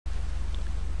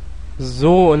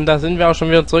So, und da sind wir auch schon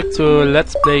wieder zurück zu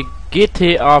Let's Play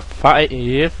GTA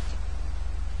 5.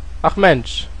 Ach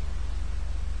Mensch.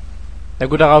 Na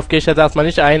gut, darauf gehe ich jetzt erstmal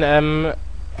nicht ein.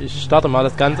 Ich starte mal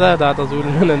das Ganze. Da hat der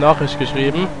Suden mir eine Nachricht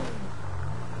geschrieben.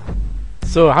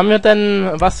 So, haben wir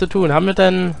denn was zu tun? Haben wir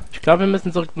denn... Ich glaube, wir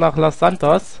müssen zurück nach Los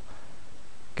Santos.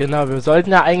 Genau, wir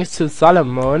sollten ja eigentlich zu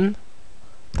Salomon.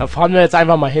 Da fahren wir jetzt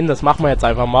einfach mal hin. Das machen wir jetzt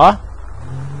einfach mal.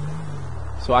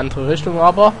 So, andere Richtung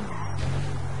aber.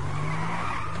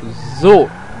 So,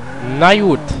 na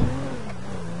gut.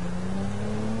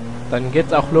 Dann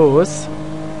geht's auch los.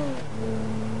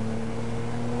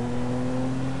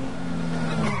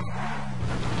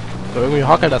 So, irgendwie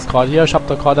hackelt das gerade hier. Ich habe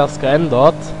da gerade das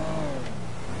geändert.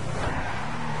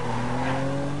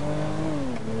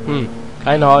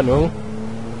 Keine Ahnung.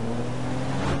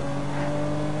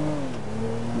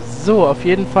 So, auf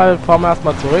jeden Fall fahren wir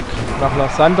erstmal zurück nach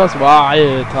Los Santos. Wow,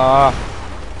 Alter.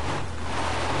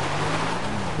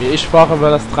 Wie ich fahre,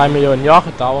 wird das 3 Millionen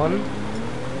Jahre dauern.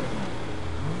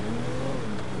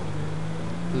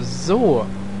 So.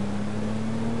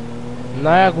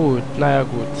 Naja gut, naja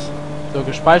gut. So,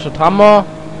 gespeichert haben wir.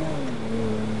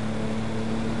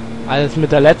 Alles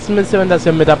mit der letzten Mission, das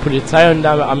hier mit der Polizei und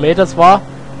der Armee, das war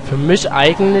für mich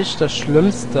eigentlich das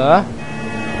Schlimmste.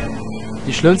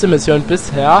 Die schlimmste Mission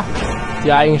bisher.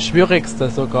 Die eigentlich schwierigste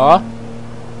sogar.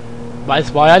 Weil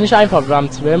es war ja nicht einfach. Wir haben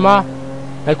zweimal...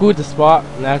 Na gut, es war...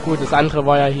 Na gut, das andere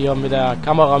war ja hier mit der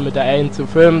Kamera, mit der Alien zu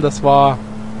filmen. Das war...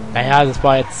 Naja, das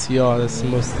war jetzt hier. Das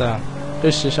musste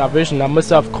richtig erwischen. Da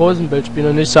musste auf großem Bild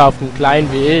spielen und nicht so auf dem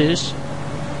kleinen wie ich.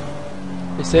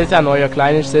 Ich sehe es ja nur hier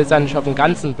klein. Ich sehe es ja nicht auf dem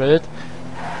ganzen Bild.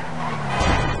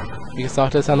 Wie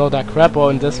gesagt, das ist ja nur der Crapper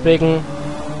und deswegen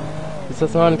ist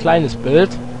das nur ein kleines Bild.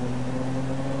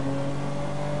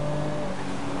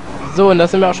 So, und da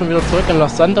sind wir auch schon wieder zurück in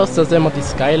Los Santos. Da sehen wir die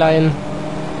Skyline.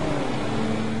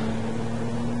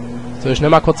 So, ich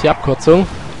nehme mal kurz die Abkürzung.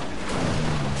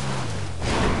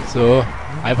 So,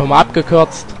 einfach mal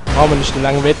abgekürzt. Brauchen wir nicht den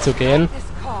langen Weg zu gehen.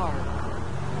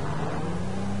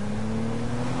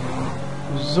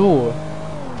 So.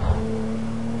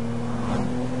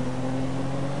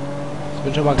 Ich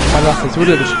bin schon mal gespannt, was der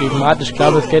Sude geschrieben hat. Ich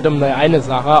glaube, es geht um eine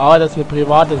Sache. Aber das ist eine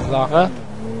private Sache.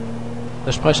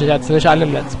 Das spreche ich jetzt nicht an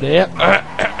im Let's Play.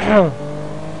 No,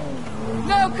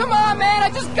 come on, man!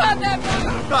 I just got that.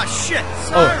 Oh shit!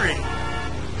 Sorry.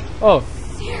 Oh.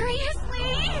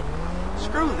 Seriously?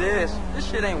 Screw this. This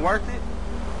shit ain't worth it.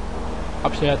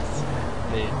 Hab ich jetzt...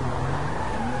 Nee.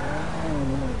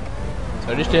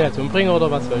 Soll ich den jetzt umbringen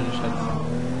oder was soll ich jetzt?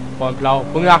 Vor einem blauen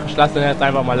Punkt. Ach, ich lasse den jetzt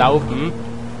einfach mal laufen.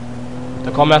 Da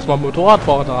kommen erstmal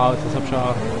Motorradfahrer raus. Das hab ich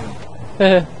ja...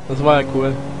 Das war ja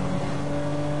cool.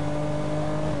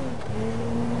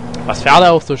 Was fährt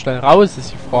er auch so schnell raus,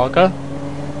 ist die Frage.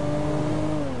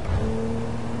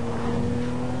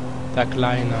 Der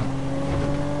Kleine.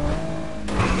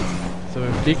 So,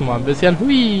 wir fliegen mal ein bisschen.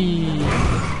 Hui!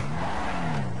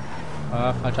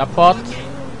 Falsche Abfahrt.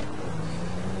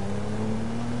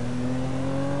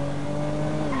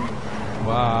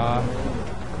 Wow.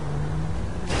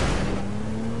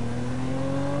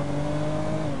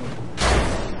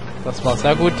 Das war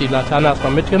sehr gut. Die Laterne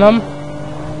erstmal mitgenommen.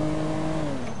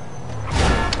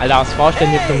 Alter, was fahr ich denn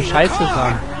hier für einen Scheiß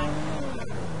zusammen?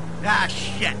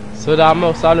 So, da haben wir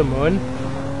auch Salomon.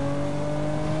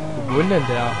 Wo wohnt denn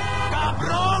der?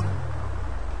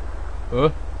 Oh.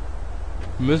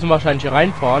 Wir müssen wahrscheinlich hier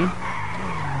reinfahren.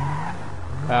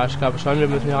 Ja, ich glaube schon, wir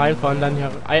müssen hier reinfahren, dann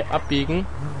hier abbiegen.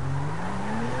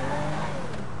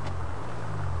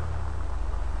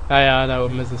 Ja, da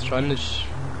oben ist es schon. Ich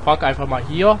park einfach mal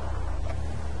hier.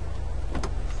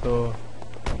 So.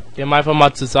 Gehen wir einfach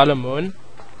mal zu Salomon.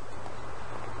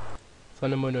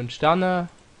 Sonne, Mond und Sterne.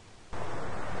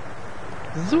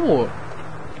 So.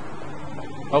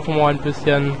 Laufen wir mal ein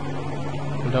bisschen.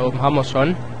 Und da oben haben wir es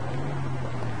schon.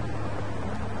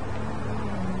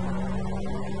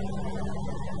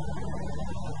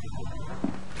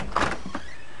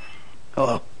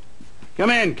 Hello.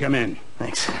 Come in, come in.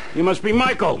 Thanks. You must be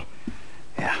Michael.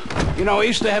 Yeah. You know, I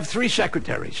used to have 3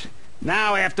 secretaries.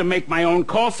 Now I have to make my own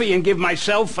coffee and give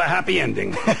myself a happy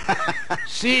ending.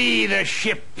 See, the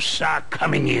ships are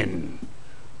coming in.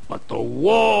 But the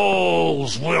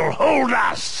walls will hold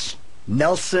us.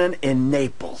 Nelson in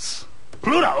Naples.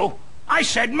 Pluto? I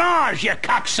said Mars, you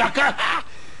cocksucker.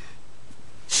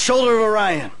 Shoulder of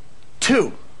Orion.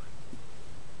 2.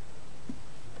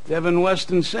 Devin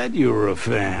Weston said you were a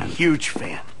fan. Huge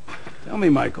fan. Tell me,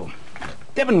 Michael.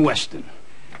 Devin Weston.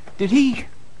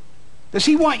 Does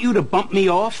he want you to bump me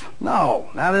off? No,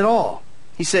 not at all.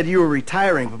 He said you were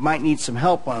retiring but might need some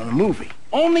help on a movie.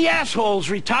 Only assholes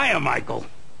retire, Michael.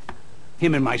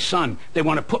 Him and my son, they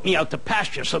want to put me out to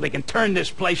pasture so they can turn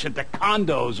this place into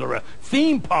condos or a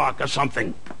theme park or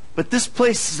something. But this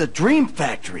place is a dream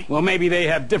factory. Well, maybe they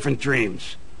have different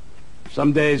dreams.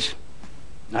 Some days,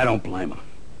 I don't blame them.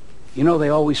 You know, they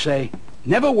always say,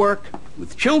 never work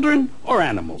with children or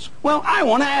animals. Well, I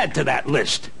want to add to that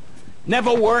list.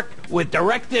 Never work with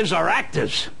directors or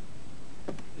actors.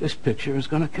 This picture is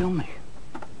going to kill me.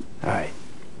 All right.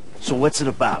 So what's it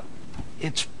about?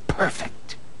 It's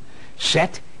perfect.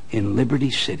 Set in Liberty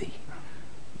City.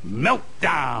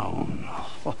 Meltdown!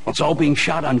 It's all being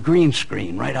shot on green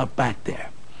screen right out back there.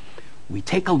 We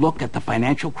take a look at the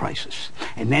financial crisis,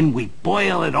 and then we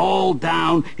boil it all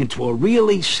down into a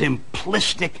really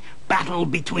simplistic battle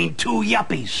between two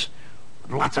yuppies.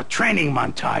 With lots of training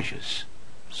montages.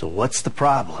 So what's the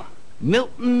problem?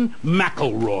 Milton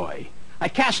McElroy. I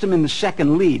cast him in the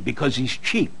second lead because he's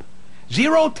cheap.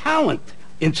 Zero talent,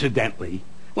 incidentally.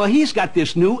 Well, he's got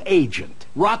this new agent,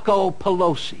 Rocco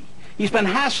Pelosi. He's been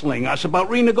hassling us about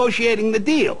renegotiating the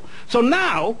deal. So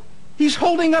now, he's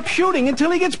holding up shooting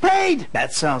until he gets paid.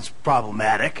 That sounds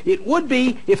problematic. It would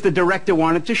be if the director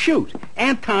wanted to shoot.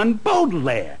 Anton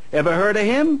Baudelaire. Ever heard of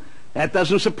him? That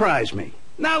doesn't surprise me.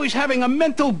 Now he's having a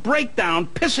mental breakdown,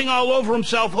 pissing all over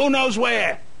himself who knows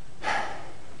where.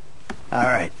 All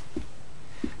right.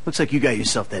 Looks like you got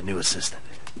yourself that new assistant.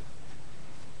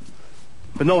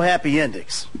 But no happy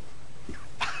endings.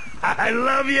 I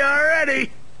love you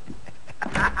already.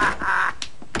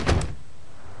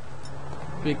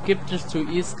 Begibt dich zu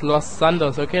East Los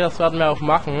Santos. Okay, das werden wir auch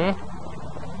machen.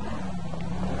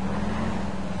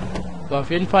 So, auf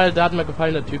jeden Fall, der hat mir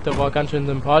gefallen, der Typ. Der war ganz schön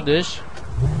sympathisch.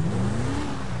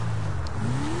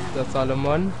 Der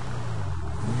Salomon.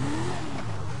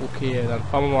 Okay, dann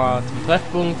fahren wir mal zum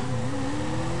Treffpunkt.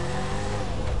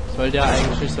 Sollte ja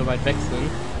eigentlich nicht so weit weg sein.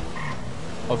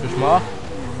 Hoffe ich mal.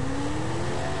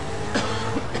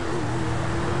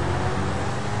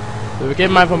 So, wir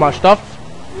geben einfach mal Stoff.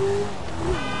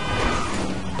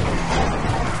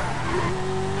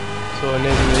 So,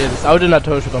 nehmen wir das Auto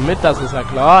natürlich wieder mit, das ist ja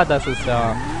klar. Das ist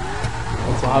ja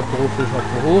unser hauptberuflicher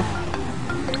Beruf.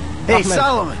 Hey,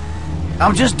 Salomon!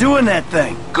 I'm just doing that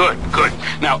thing. Good, good.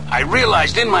 Now, I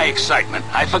realized in my excitement,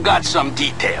 I forgot some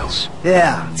details.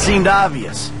 Yeah, it seemed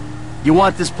obvious. You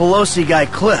want this Pelosi guy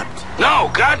clipped.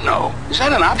 No, God, no. Is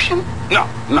that an option? No.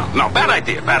 Bad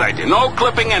idea, bad idea. No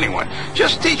clipping anyone.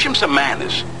 Just teach him some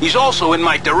manners. He's also in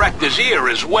my director's ear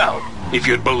as well, if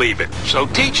you'd believe it. So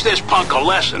teach this punk a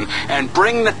lesson and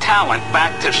bring the talent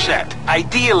back to set.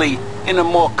 Ideally, in a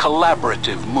more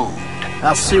collaborative mood.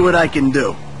 I'll see what I can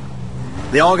do.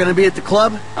 They all gonna be at the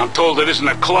club? I'm told it isn't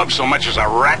a club so much as a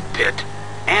rat pit.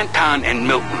 Anton and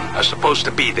Milton are supposed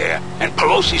to be there, and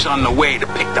Pelosi's on the way to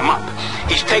pick them up.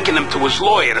 He's taking them to his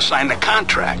lawyer to sign the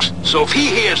contracts. So if he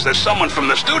hears there's someone from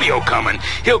the studio coming,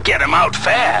 he'll get him out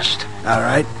fast. All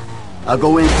right. I'll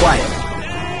go in quiet.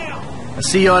 I'll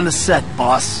see you on the set,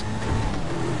 boss.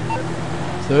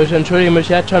 So, ich entschuldige mich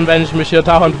jetzt schon, wenn ich mich hier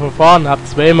dauernd verfahren habe.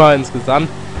 Zweimal insgesamt.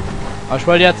 Aber ich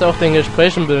wollte jetzt auch den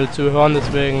Gesprächen ein bisschen zuhören,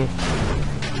 deswegen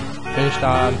bin ich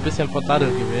da ein bisschen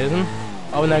verdattelt gewesen.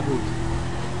 Aber na gut.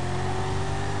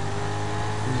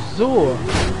 So.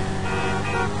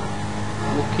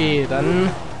 Okay, dann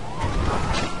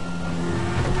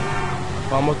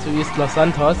fahren wir zu East Los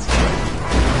Santos.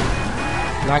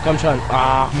 Na komm schon.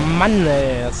 Ach Mann,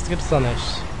 ey, das gibt's doch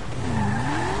nicht.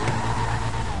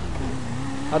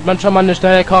 Hat man schon mal eine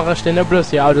schnelle Karre, stehen ja bloß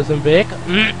die Autos im Weg.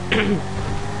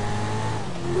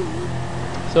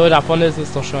 So, da vorne ist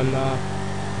es doch schon. Da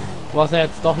war es ja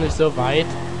jetzt doch nicht so weit.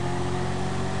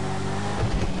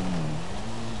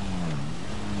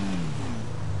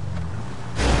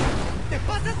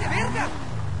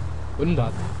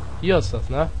 Hundert. Hier ist das,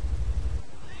 ne?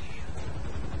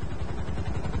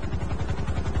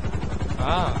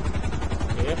 Ah,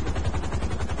 okay.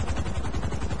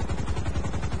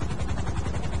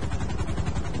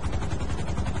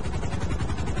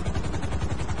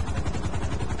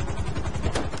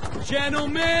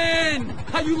 Gentlemen,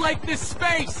 how you like this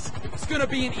space? It's gonna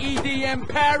be an EDM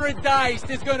paradise.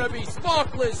 There's gonna be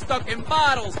sparklers stuck in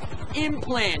bottles,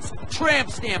 implants, tramp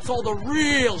stamps, all the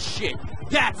real shit.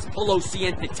 That's Pelosi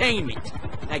Entertainment.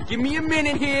 Now give me a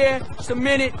minute here, just a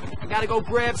minute. I gotta go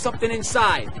grab something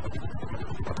inside.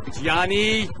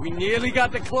 Johnny, we nearly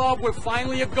got the club. We're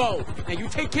finally a go. Now you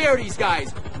take care of these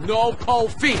guys. No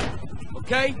cold feet.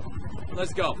 Okay?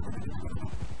 Let's go.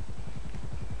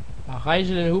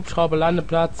 Erreiche den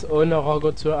Hubschrauberlandeplatz, ohne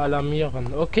Rocco zu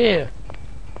alarmieren. Okay.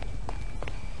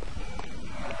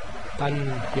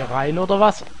 Dann hier rein, oder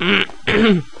was?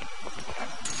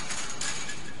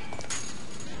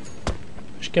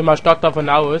 Ich gehe mal stark davon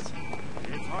aus.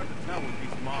 hard to tell with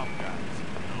these mob guys.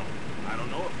 You know, I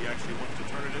don't know if he actually wants to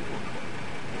turn it into a court.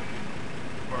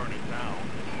 Burn it down,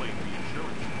 claim the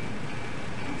insurance.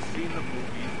 You've seen the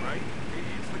movies, right?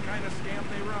 It's the kind of scam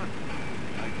they run.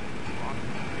 Like,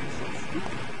 it's so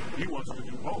stupid. He wants to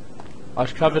do both. Aber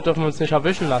ich glaube, wir dürfen uns nicht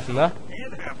erwischen lassen, ne?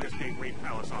 And have this Gateway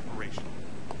Palace operation.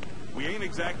 We ain't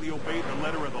exactly obeyed the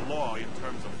letter of the law in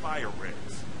terms of fire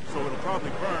rigs, so it'll probably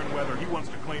burn whether he wants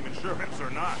to claim insurance or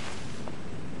not.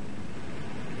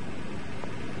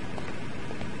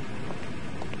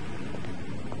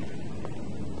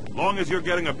 Long as you're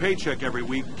getting a paycheck every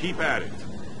week, keep at it.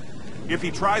 If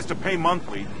he tries to pay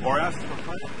monthly or asks for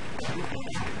credit...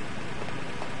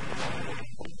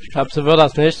 Ich glaube, so wird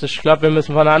das nicht. Ich glaube, wir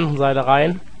müssen von der anderen Seite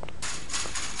rein.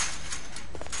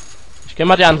 Ich gehe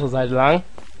mal die andere Seite lang.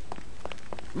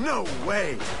 No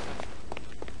way!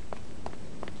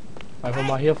 Einfach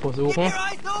mal hier versuchen.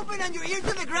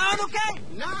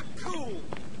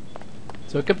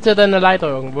 So, gibt's hier denn eine Leiter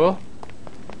irgendwo?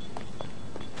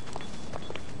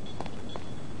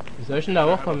 Wie soll ich denn da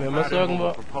hochkommen? Wir müssen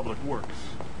irgendwo...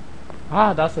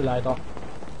 Ah, da ist eine Leiter.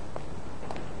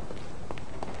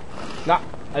 Na,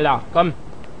 Alter, komm.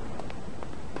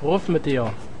 Ruf mit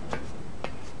dir.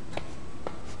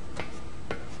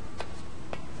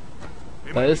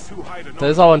 Da ist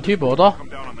auch ein Typ, oder?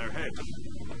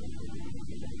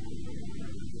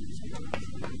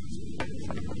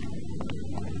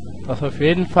 Da ist auf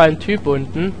jeden Fall ein Typ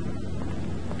unten.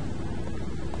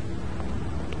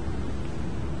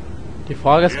 Die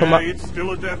Frage ist, kommen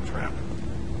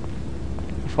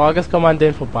wir an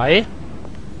den vorbei?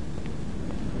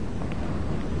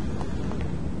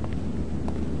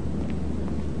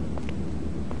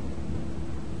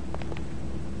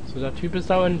 So, der Typ ist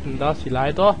da unten. Da ist die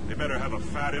Leiter.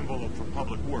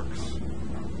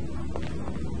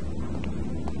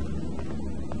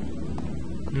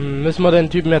 Müssen wir den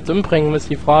Typen jetzt umbringen, ist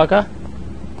die Frage.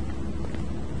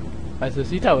 Also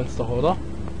sieht er uns doch, oder?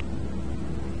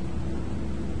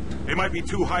 They might be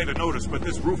too high to notice, but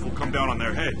this roof will come down on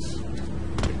their heads.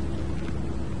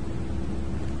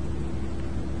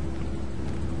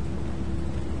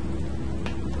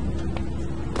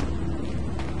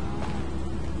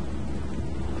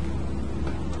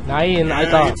 Nein,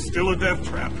 Alter. It's still a death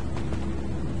trap.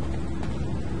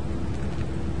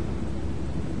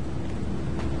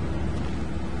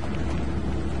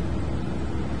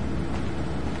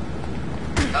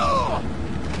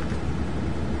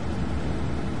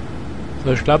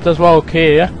 So, ich glaube, das war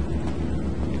okay.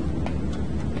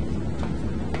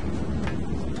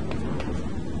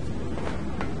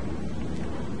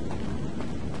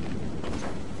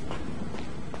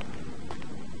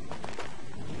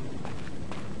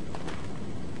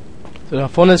 So, da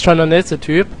vorne ist schon der nächste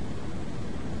Typ.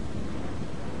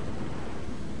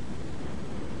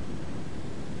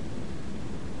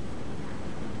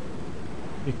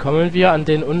 Wie kommen wir an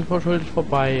den unverschuldet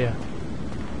vorbei?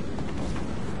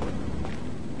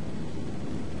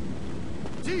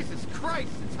 Jesus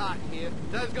Christ, it's hot in here.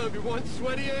 That's gonna be one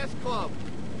sweaty ass club.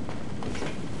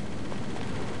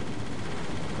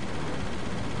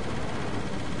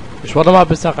 Ich warte mal,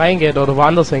 bis er reingeht oder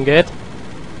woanders hingeht.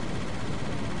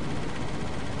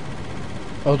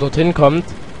 Oder dorthin kommt.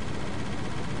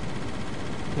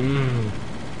 Wir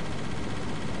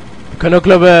können doch,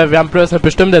 glaube ich, wir haben bloß eine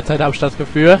bestimmte Zeit, habe ich das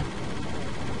Gefühl.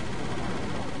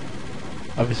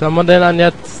 Aber wie soll man denn dann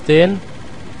jetzt den?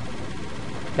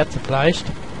 Jetzt vielleicht.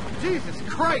 Jesus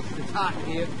Christ, it's hot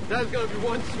in here. That's gonna be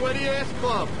one sweaty ass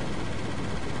club.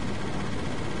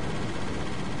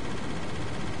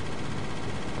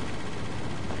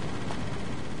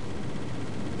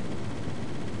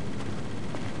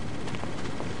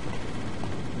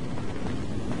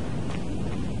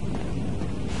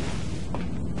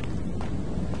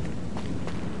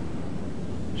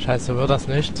 Scheiße, wird das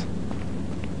nicht.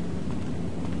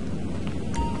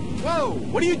 Whoa,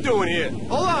 what are you doing here?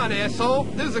 Hold on, asshole.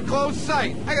 This is a closed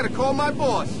site. I gotta call my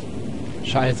boss.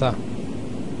 Scheiße.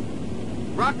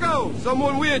 Rocco,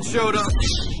 someone weird showed up.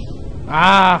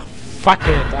 Ach, fuck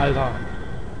it, Alter.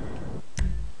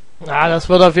 Ah, das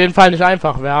wird auf jeden Fall nicht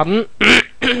einfach werden.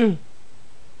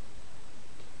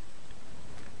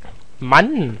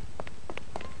 Mann.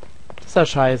 Das ist ja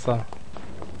scheiße.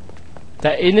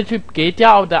 Der eine Typ geht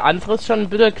ja, aber der andere ist schon ein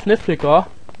bisschen kniffliger.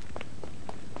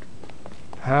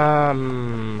 Was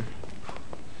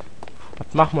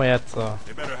machen wir jetzt?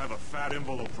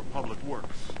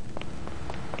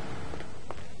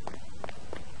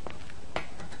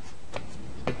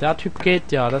 Der Typ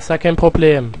geht ja, das ist ja kein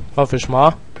Problem. Hoffe ich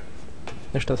mal.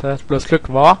 Nicht, dass das bloß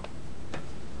Glück war.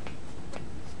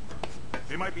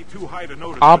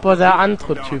 Aber der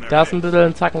andere Typ, der ist ein bisschen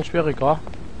einen Zacken schwieriger.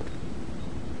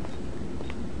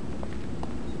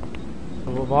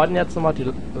 Wo war denn jetzt nochmal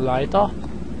die Leiter?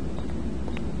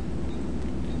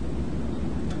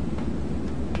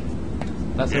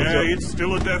 Dass Yeah, wir it's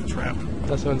still a death trap.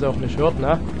 uns auch nicht hört,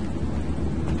 ne?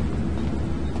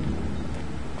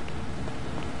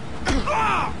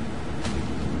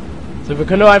 So, wir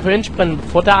können nur einfach hinspringen,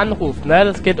 bevor der anruft, ne?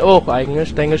 Das geht auch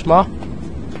eigentlich, denke ich mal.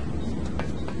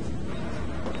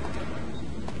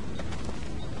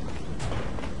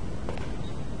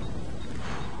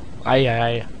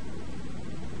 Eieiei.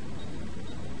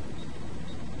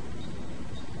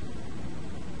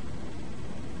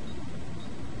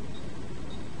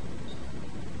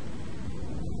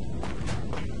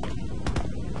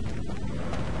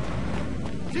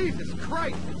 Jesus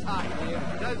Christ, it's hot in here.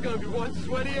 That's gonna be one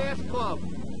sweaty-ass club.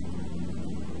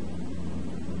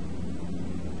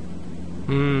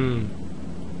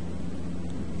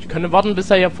 Ich könnte warten, bis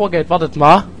er hier vorgeht. Wartet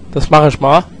mal. Das mache ich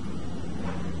mal.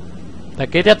 Der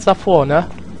geht jetzt davor, ne?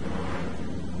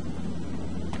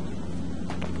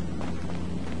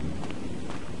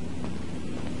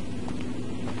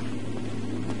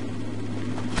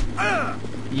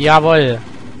 Jawohl.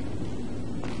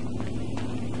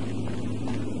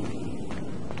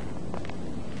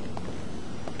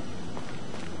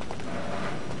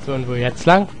 So, und wo jetzt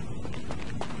lang?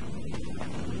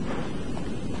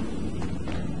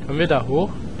 Können wir da hoch?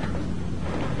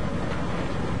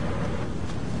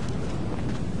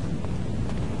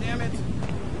 Damn it.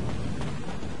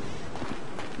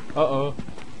 Oh oh.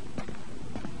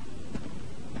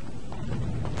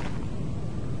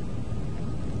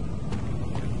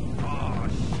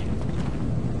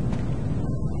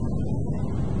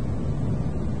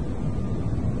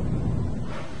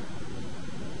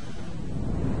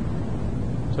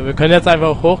 So, wir können jetzt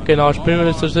einfach hochgehen, aber ich bin mir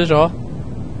nicht so sicher.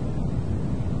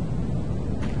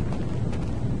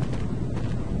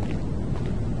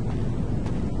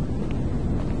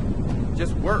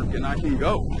 Just work and I can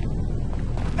go.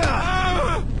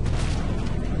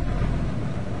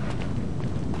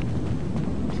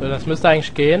 So, das müsste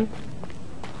eigentlich gehen.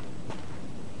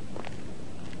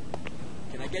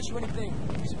 Can I get you anything?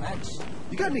 Some X?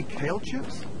 You got any kale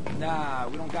chips? Nah,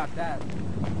 we don't got that.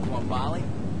 You want Molly?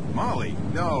 Molly?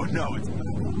 No, it's...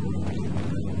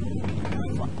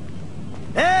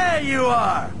 There you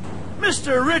are!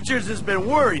 Mr. Richards has been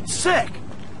worried sick.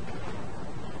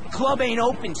 Club ain't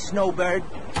open, Snowbird.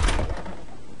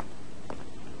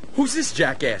 Who's this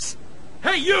jackass?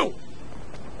 Hey, you!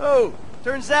 Oh,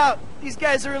 turns out these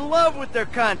guys are in love with their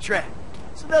contract.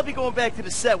 So they'll be going back to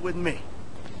the set with me.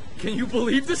 Can you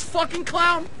believe this fucking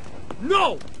clown?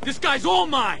 No! This guy's all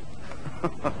mine!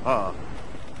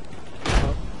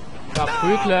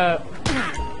 Verprügle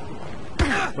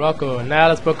Rocco. Naja,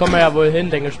 das bekommen wir ja wohl hin,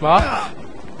 denke ich mal.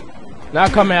 Na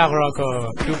komm her,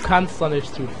 Rocco. Du kannst doch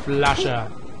nicht zu Flasche.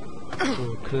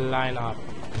 Du kleiner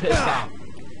Pisser.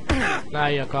 Na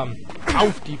hier, komm.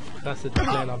 Auf die Fresse, du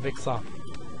kleiner Wichser.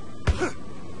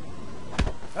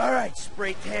 Alright,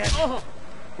 spray tan.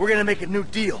 We're gonna make a new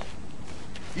deal.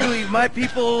 You leave my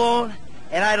people alone,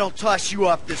 and I don't toss you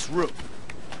off this roof.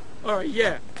 Alright,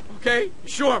 yeah. Okay?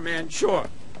 Sure, man, sure.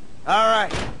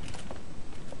 Alright.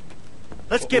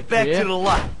 Let's get back to the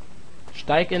lot.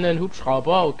 Steig in den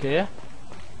Hubschrauber, okay.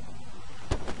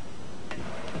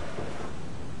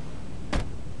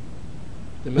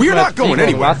 We're not going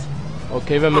anywhere.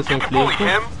 Okay, wir müssen bully fliegen.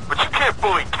 him, but you can't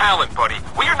bully talent, buddy.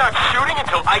 We are not shooting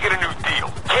until I get a new deal.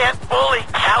 Can't bully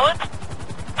talent?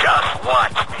 Just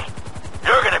watch me.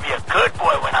 You're gonna be a good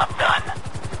boy when I'm done.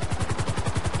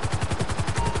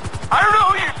 I don't know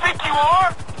who you think you are.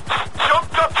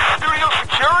 Jumped up studio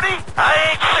security? I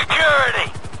ain't security.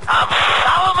 I'm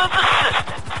Solomon's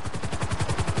assistant.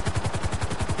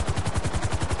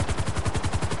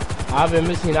 Ah, wir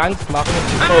müssen ihn Angst machen.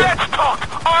 Then Oh, let's talk,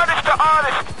 artist to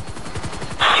artist.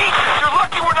 Jesus, you're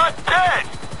lucky we're not dead.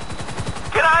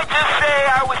 Can I just say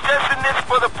I was just in this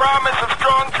for the promise of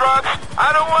strong drugs? I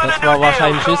don't want Das to war do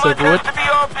wahrscheinlich nicht so so gut. to be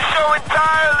off the show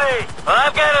entirely. Well,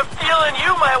 I've got a feeling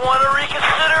you might want to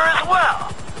reconsider as well.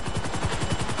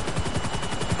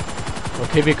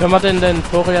 okay, wie können wir denn den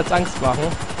Tore jetzt Angst machen?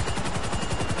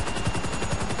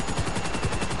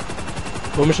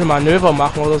 Komische Manöver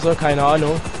machen oder so, keine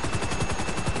Ahnung.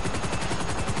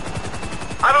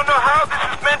 I don't know how this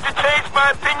is meant to change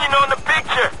my opinion on the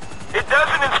picture. It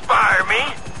doesn't inspire me.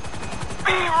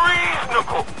 Be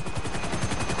reasonable.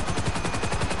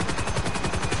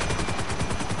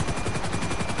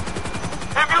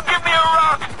 If you give me a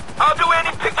rock, I'll do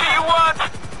any picture you want.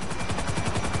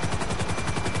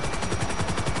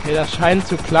 Okay, das scheint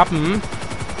zu klappen.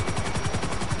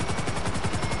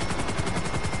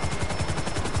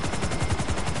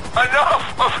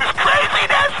 Enough of this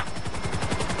craziness!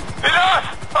 Enough!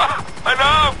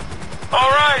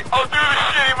 Alright, I'll do the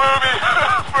shitty movie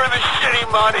for the shitty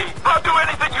money. I'll do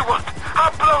anything you want.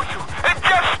 I'll blow you. And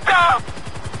just stop!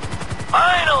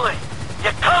 Finally!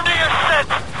 You come to your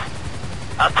senses.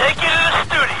 I'll take you to the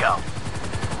studio.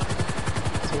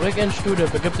 Zurück ins Studio.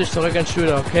 Begib dich zurück ins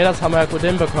Studio. Okay, das haben wir ja gut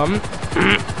hinbekommen.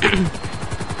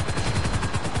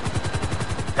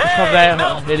 Ich hoffe,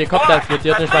 der Helikopter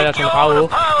explodiert nicht, weil er schon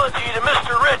raucht.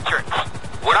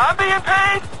 Would I being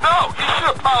paid? No, you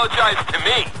should apologize to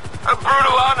me. A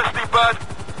brutal honesty, bud.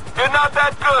 You're not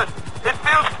that good. It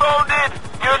feels phoned in.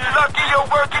 You're lucky you're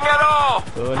working at all.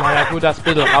 So, naja gut, das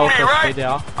Bild raucht, das steht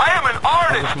ja. I am an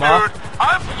artist, dude.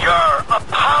 You're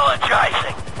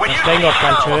apologizing. When you denke auch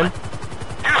ganz schön.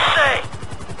 You say,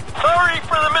 sorry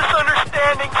for the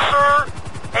misunderstanding, sir.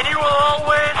 And you will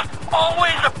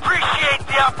always appreciate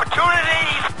the opportunity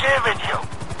he's given you.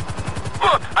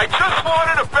 Look, I just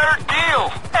wanted a better deal.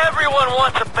 Everyone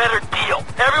wants a better deal.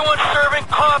 Everyone serving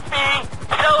coffee,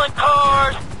 selling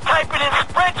cars, typing in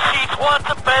spreadsheets wants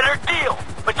a better deal.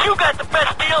 But you got the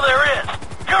best deal there is.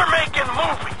 You're making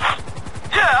movies.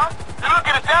 Yeah, you look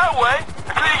at it that way.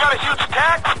 Until you got a huge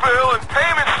tax bill and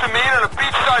payments to meet on a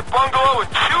beachside bungalow in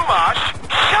Chumash.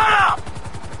 Shut up!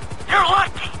 You're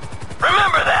lucky.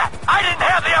 Remember that. I didn't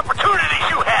have the opportunities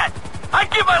you had. I'd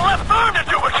give my left arm to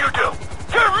do what you do.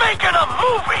 You're making a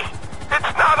movie!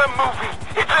 It's not a movie!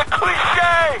 It's a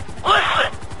cliche! Listen!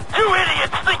 You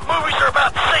idiots think movies are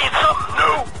about saying something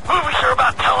new! Movies are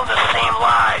about telling the same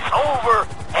lies over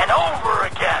and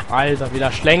over again! Alter,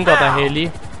 wieder schlenkert der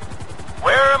Heli.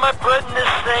 Where am I putting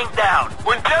this thing down?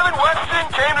 When Devin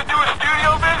Weston came to do a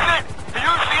studio visit, he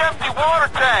used the empty water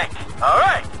tank.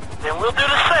 Alright, then we'll do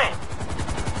the same.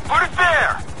 Put it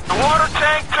there! The water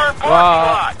tank turned parking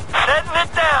lot! Setting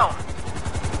it down!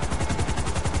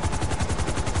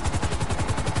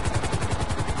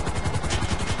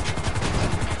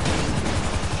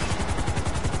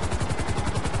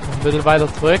 Ein bisschen weiter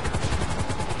zurück.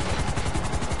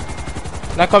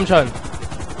 Na komm schon.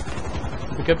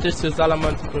 Begib dich zu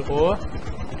Salomons Büro.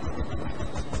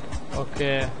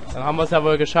 Okay, dann haben wir es ja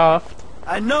wohl geschafft.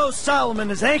 I know Salomon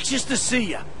is anxious to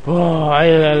see you. Boah,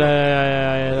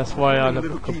 das war ja eine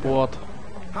Geburt.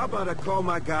 How about I call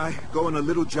my guy, go on a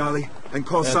little jolly, and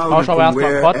call Jetzt Salomon brauchst du aber from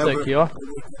erstmal wherever... Kotzek hier.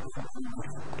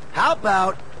 How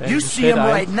about you see him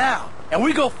right now, and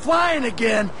we go flying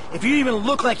again if you even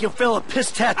look like you fell a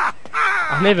piss tat.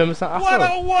 Ach nee, wir müssen... Ach What a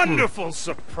so. wonderful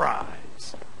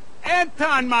surprise.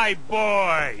 Anton, my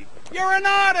boy. You're an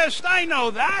artist, I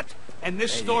know that. And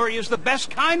this story is the best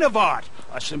kind of art.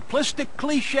 A simplistic,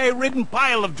 cliche-ridden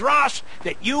pile of dross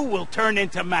that you will turn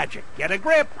into magic. Get a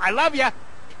grip. I love you.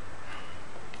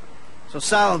 So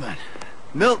Salomon,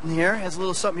 Milton here has a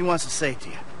little something he wants to say to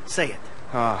you. Say it.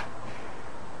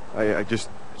 I just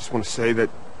want to say that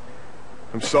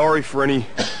I'm sorry for any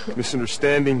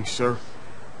misunderstanding, sir.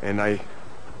 And I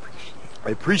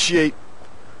appreciate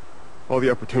all the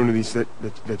opportunities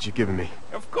that you've given me.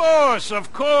 Of course,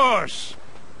 of course.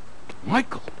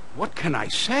 Michael, what can I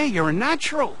say? You're a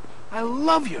natural. I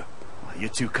love you. Well, you're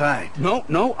too kind.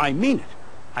 No, I mean it.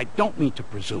 I don't mean to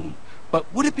presume. But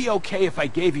would it be okay if I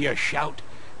gave you a shout?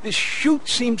 This shoot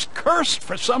seems cursed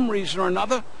for some reason or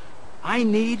another. I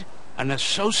need an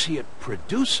associate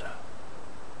producer.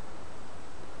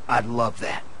 I'd love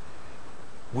that.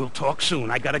 We'll talk soon.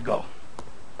 I gotta go.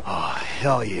 Oh,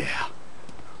 hell yeah.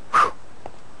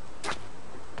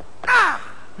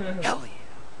 Hell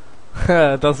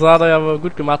yeah. Das hat er ja wohl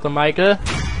gut gemacht, der Michael.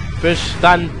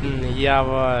 Bestanden,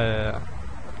 jawohl.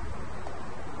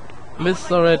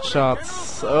 Mr.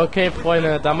 Richards. Okay,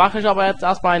 Freunde, da mache ich aber jetzt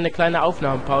erstmal eine kleine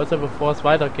Aufnahmepause, bevor es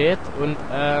weitergeht. Und,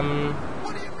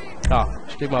 ja,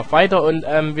 ich klicke mal auf weiter und,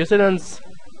 wir sehen uns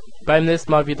beim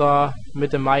nächsten Mal wieder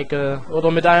mit dem Michael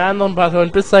oder mit einer anderen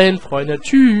Person. Bis dahin, Freunde.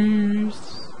 Tschüss.